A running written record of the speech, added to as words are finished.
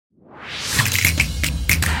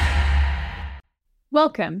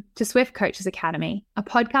Welcome to Swift Coaches Academy, a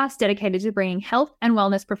podcast dedicated to bringing health and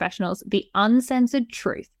wellness professionals the uncensored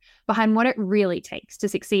truth behind what it really takes to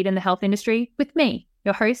succeed in the health industry with me,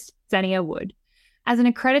 your host, Zenia Wood. As an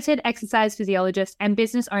accredited exercise physiologist and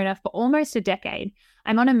business owner for almost a decade,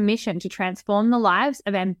 I'm on a mission to transform the lives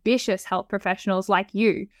of ambitious health professionals like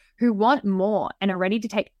you who want more and are ready to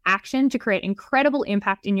take action to create incredible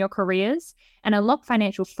impact in your careers and unlock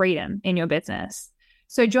financial freedom in your business.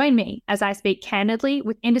 So join me as I speak candidly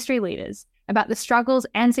with industry leaders about the struggles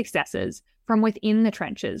and successes from within the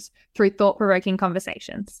trenches through thought-provoking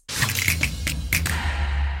conversations.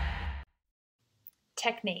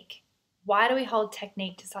 Technique. Why do we hold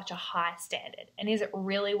technique to such a high standard? And is it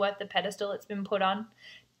really worth the pedestal it's been put on?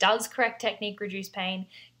 Does correct technique reduce pain?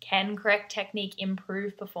 Can correct technique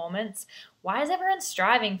improve performance? Why is everyone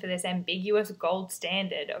striving for this ambiguous gold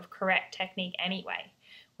standard of correct technique anyway,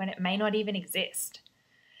 when it may not even exist?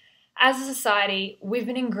 As a society, we've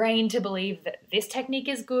been ingrained to believe that this technique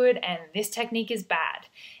is good and this technique is bad,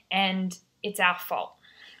 and it's our fault.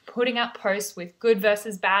 Putting up posts with good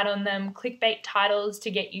versus bad on them, clickbait titles to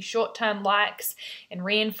get you short-term likes and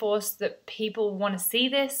reinforce that people want to see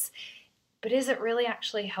this, but is it really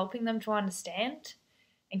actually helping them to understand?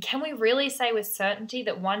 And can we really say with certainty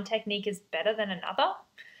that one technique is better than another?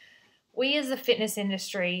 We as the fitness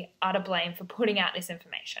industry are to blame for putting out this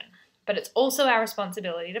information, but it's also our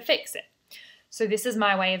responsibility to fix it. So this is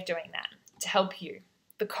my way of doing that, to help you,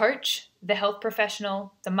 the coach, the health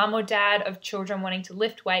professional, the mum or dad of children wanting to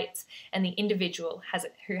lift weights, and the individual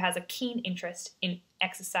who has a keen interest in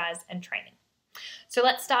exercise and training. So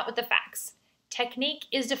let's start with the facts. Technique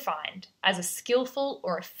is defined as a skillful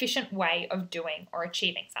or efficient way of doing or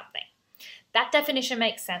achieving something. That definition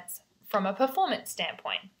makes sense from a performance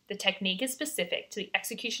standpoint. The technique is specific to the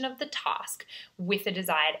execution of the task with a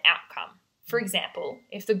desired outcome. For example,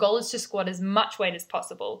 if the goal is to squat as much weight as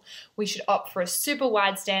possible, we should opt for a super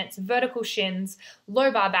wide stance, vertical shins,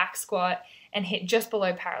 low bar back squat, and hit just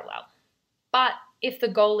below parallel. But if the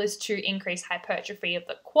goal is to increase hypertrophy of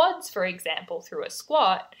the quads, for example, through a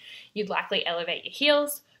squat, you'd likely elevate your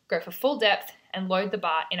heels, go for full depth, and load the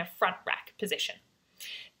bar in a front rack position.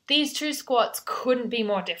 These two squats couldn't be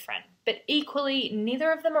more different, but equally,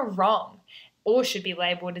 neither of them are wrong or should be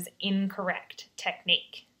labeled as incorrect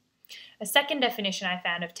technique. A second definition I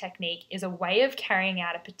found of technique is a way of carrying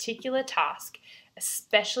out a particular task,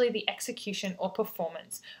 especially the execution or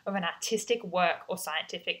performance of an artistic work or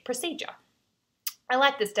scientific procedure. I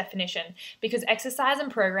like this definition because exercise and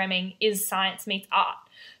programming is science meets art.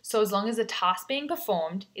 So as long as the task being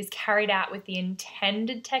performed is carried out with the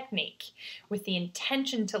intended technique, with the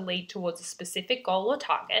intention to lead towards a specific goal or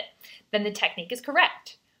target, then the technique is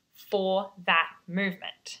correct for that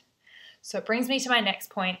movement. So it brings me to my next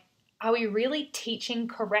point. Are we really teaching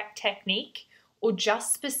correct technique or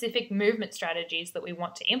just specific movement strategies that we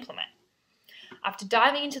want to implement? After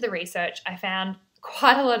diving into the research, I found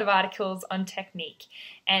quite a lot of articles on technique.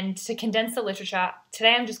 And to condense the literature,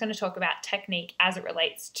 today I'm just going to talk about technique as it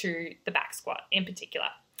relates to the back squat in particular.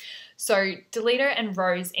 So DeLeader and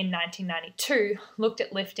Rose in 1992 looked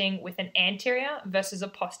at lifting with an anterior versus a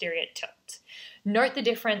posterior tilt. Note the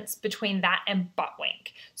difference between that and butt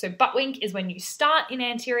wink. So butt wink is when you start in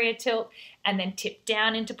anterior tilt and then tip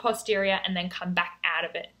down into posterior and then come back out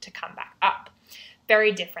of it to come back up.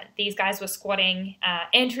 Very different. These guys were squatting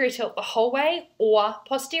anterior tilt the whole way or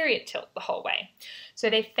posterior tilt the whole way. So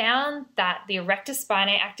they found that the erector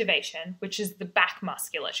spinae activation, which is the back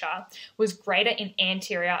musculature, was greater in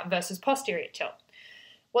anterior versus posterior tilt.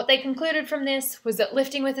 What they concluded from this was that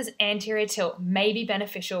lifting with this anterior tilt may be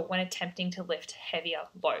beneficial when attempting to lift heavier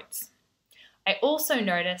loads. I also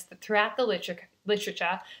noticed that throughout the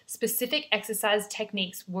literature, specific exercise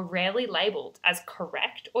techniques were rarely labeled as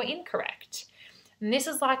correct or incorrect. And this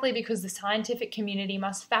is likely because the scientific community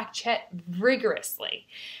must fact check rigorously.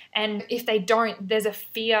 And if they don't, there's a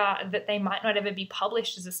fear that they might not ever be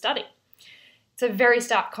published as a study. It's a very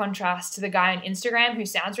stark contrast to the guy on Instagram who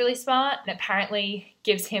sounds really smart and apparently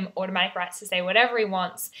gives him automatic rights to say whatever he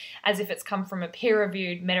wants as if it's come from a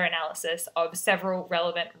peer-reviewed meta-analysis of several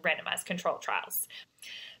relevant randomized controlled trials.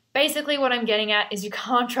 Basically, what I'm getting at is you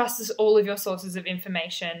can't trust all of your sources of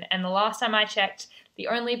information, and the last time I checked, the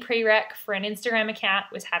only prereq for an Instagram account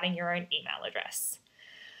was having your own email address.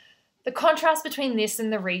 The contrast between this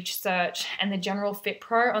and the research and the general fit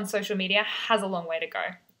pro on social media has a long way to go.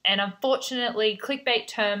 And unfortunately, clickbait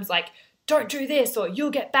terms like "don't do this" or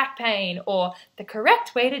 "you'll get back pain" or "the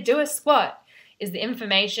correct way to do a squat" is the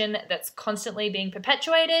information that's constantly being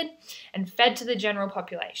perpetuated and fed to the general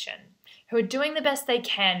population, who are doing the best they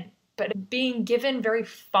can, but being given very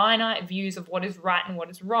finite views of what is right and what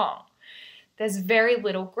is wrong. there's very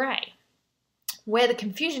little grey. Where the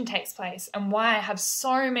confusion takes place and why I have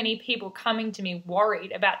so many people coming to me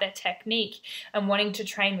worried about their technique and wanting to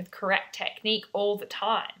train with correct technique all the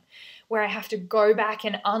time, where I have to go back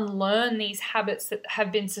and unlearn these habits that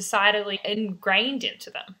have been societally ingrained into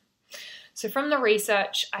them. So from the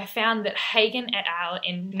research, I found that Hagen et al.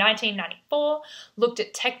 In 1994 looked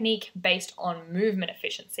at technique based on movement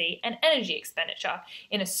efficiency and energy expenditure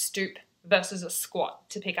in a stoop versus a squat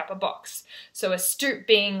to pick up a box. So a stoop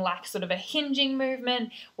being like sort of a hinging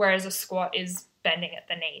movement, whereas a squat is bending at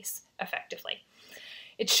the knees effectively.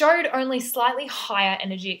 It showed only slightly higher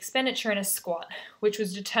energy expenditure in a squat, which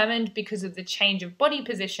was determined because of the change of body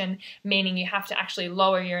position, meaning you have to actually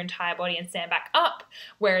lower your entire body and stand back up,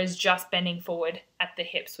 whereas just bending forward at the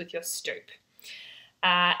hips with your stoop.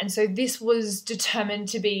 And so this was determined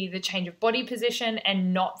to be the change of body position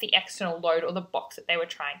and not the external load or the box that they were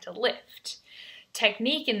trying to lift.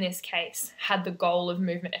 Technique in this case had the goal of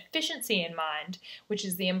movement efficiency in mind, which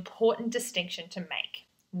is the important distinction to make.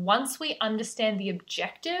 Once we understand the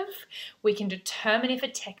objective, we can determine if a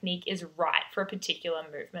technique is right for a particular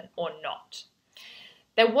movement or not.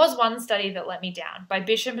 There was one study that let me down by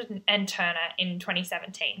Bishop and Turner in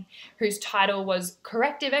 2017, whose title was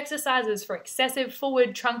Corrective Exercises for Excessive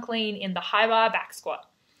Forward Trunk Lean in the High Bar Back Squat.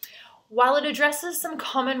 While it addresses some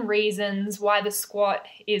common reasons why the squat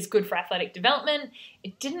is good for athletic development,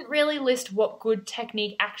 it didn't really list what good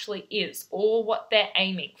technique actually is or what they're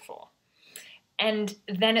aiming for. And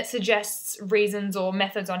then it suggests reasons or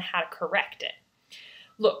methods on how to correct it.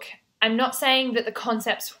 Look, I'm not saying that the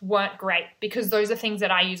concepts weren't great, because those are things that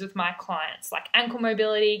I use with my clients, like ankle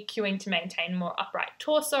mobility, cueing to maintain more upright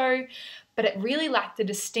torso, but it really lacked the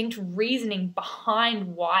distinct reasoning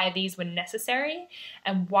behind why these were necessary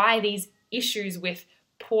and why these issues with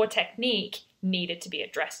poor technique needed to be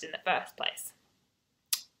addressed in the first place.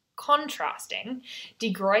 Contrasting,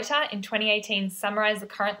 De Gruyter in 2018 summarized the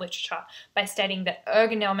current literature by stating that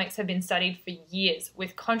ergonomics have been studied for years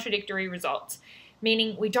with contradictory results,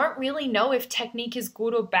 meaning we don't really know if technique is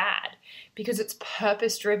good or bad because it's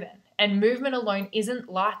purpose-driven and movement alone isn't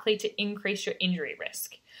likely to increase your injury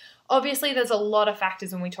risk. Obviously, there's a lot of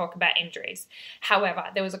factors when we talk about injuries. However,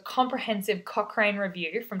 there was a comprehensive Cochrane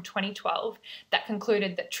review from 2012 that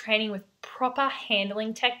concluded that training with proper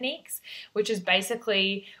handling techniques, which is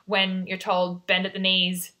basically when you're told bend at the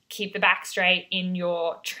knees, keep the back straight in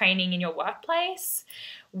your training in your workplace,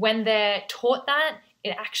 when they're taught that,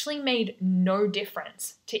 it actually made no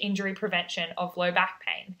difference to injury prevention of low back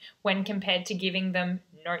pain when compared to giving them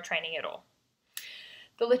no training at all.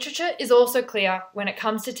 The literature is also clear when it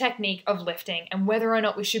comes to technique of lifting and whether or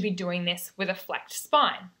not we should be doing this with a flexed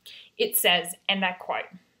spine. It says, and I quote,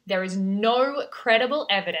 "There is no credible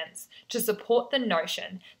evidence to support the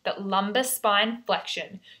notion that lumbar spine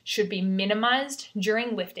flexion should be minimized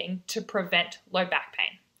during lifting to prevent low back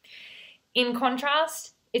pain." In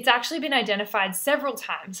contrast, it's actually been identified several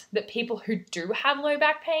times that people who do have low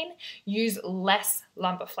back pain use less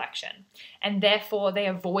lumbar flexion, and therefore they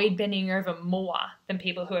avoid bending over more than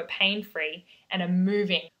people who are pain-free and are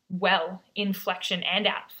moving well in flexion and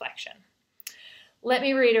out flexion. Let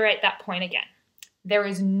me reiterate that point again. There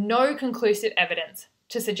is no conclusive evidence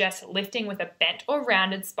to suggest lifting with a bent or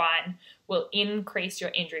rounded spine will increase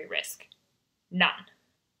your injury risk. None.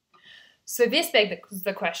 So this begs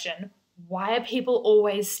the question, why are people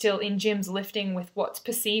always still in gyms lifting with what's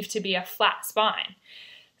perceived to be a flat spine?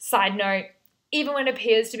 Side note, even when it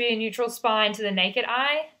appears to be a neutral spine to the naked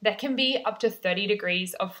eye, there can be up to 30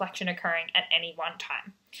 degrees of flexion occurring at any one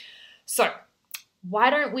time. So,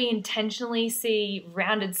 why don't we intentionally see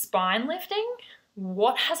rounded spine lifting?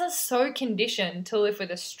 What has us so conditioned to lift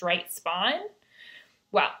with a straight spine?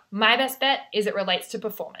 Well, my best bet is it relates to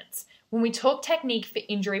performance. When we talk technique for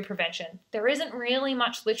injury prevention, there isn't really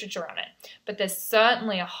much literature on it, but there's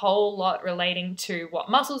certainly a whole lot relating to what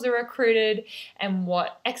muscles are recruited and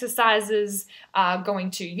what exercises are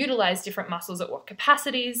going to utilize different muscles at what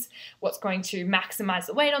capacities, what's going to maximize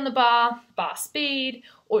the weight on the bar speed,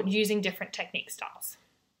 or using different technique styles.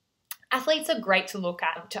 Athletes are great to look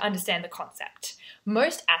at to understand the concept.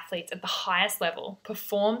 Most athletes at the highest level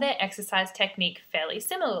perform their exercise technique fairly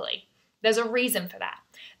similarly. There's a reason for that.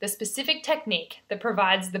 The specific technique that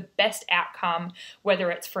provides the best outcome,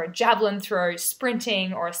 whether it's for a javelin throw,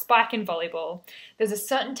 sprinting, or a spike in volleyball, there's a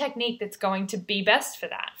certain technique that's going to be best for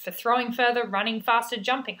that, for throwing further, running faster,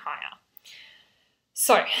 jumping higher.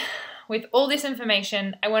 So, with all this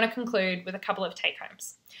information, I want to conclude with a couple of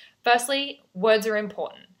take-homes. Firstly, words are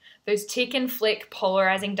important. Those tick and flick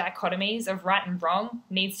polarizing dichotomies of right and wrong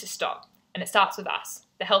needs to stop. And it starts with us,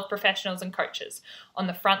 the health professionals and coaches on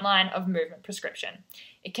the front line of movement prescription.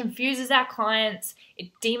 It confuses our clients,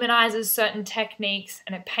 it demonizes certain techniques,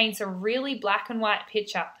 and it paints a really black and white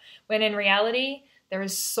picture when in reality, there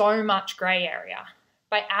is so much gray area.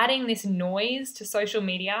 By adding this noise to social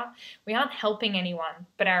media, we aren't helping anyone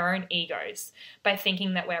but our own egos by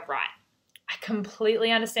thinking that we're right. I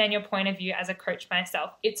completely understand your point of view as a coach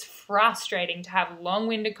myself. It's frustrating to have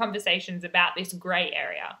long-winded conversations about this gray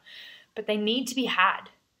area, but they need to be had.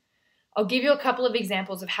 I'll give you a couple of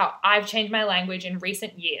examples of how I've changed my language in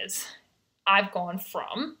recent years. I've gone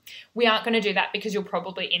from, we aren't going to do that because you'll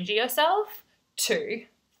probably injure yourself, to,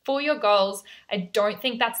 for your goals, I don't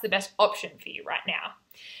think that's the best option for you right now.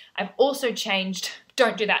 I've also changed,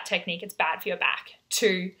 don't do that technique, it's bad for your back,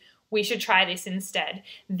 to, we should try this instead.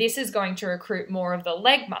 This is going to recruit more of the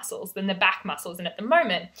leg muscles than the back muscles, and at the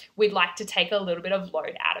moment, we'd like to take a little bit of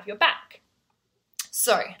load out of your back.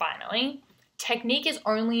 So, finally, technique is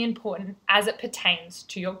only important as it pertains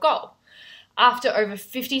to your goal. After over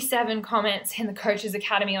 57 comments in the Coaches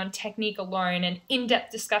Academy on technique alone and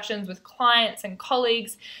in-depth discussions with clients and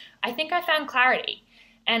colleagues, I think I found clarity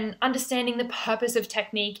and understanding the purpose of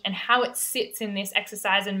technique and how it sits in this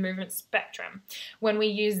exercise and movement spectrum when we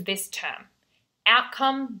use this term,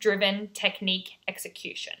 outcome-driven technique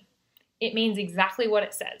execution. It means exactly what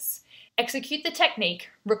it says. Execute the technique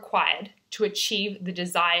required to achieve the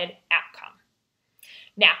desired outcome.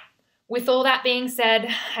 Now, with all that being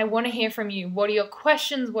said, I want to hear from you. What are your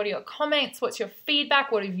questions? What are your comments? What's your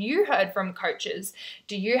feedback? What have you heard from coaches?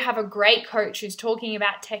 Do you have a great coach who's talking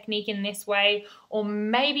about technique in this way? Or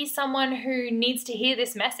maybe someone who needs to hear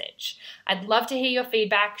this message? I'd love to hear your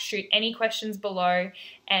feedback. Shoot any questions below.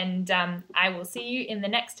 And I will see you in the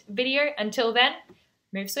next video. Until then,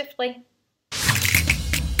 move swiftly.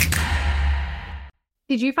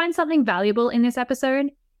 Did you find something valuable in this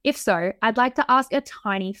episode? If so, I'd like to ask a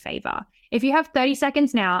tiny favor. If you have 30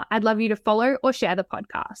 seconds now, I'd love you to follow or share the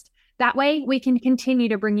podcast. That way, we can continue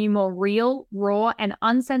to bring you more real, raw, and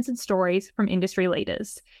uncensored stories from industry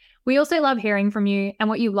leaders. We also love hearing from you and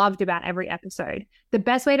what you loved about every episode. The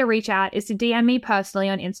best way to reach out is to DM me personally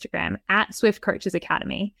on Instagram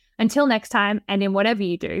 @SwiftCoachesAcademy. Until next time, and in whatever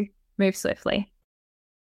you do, move swiftly.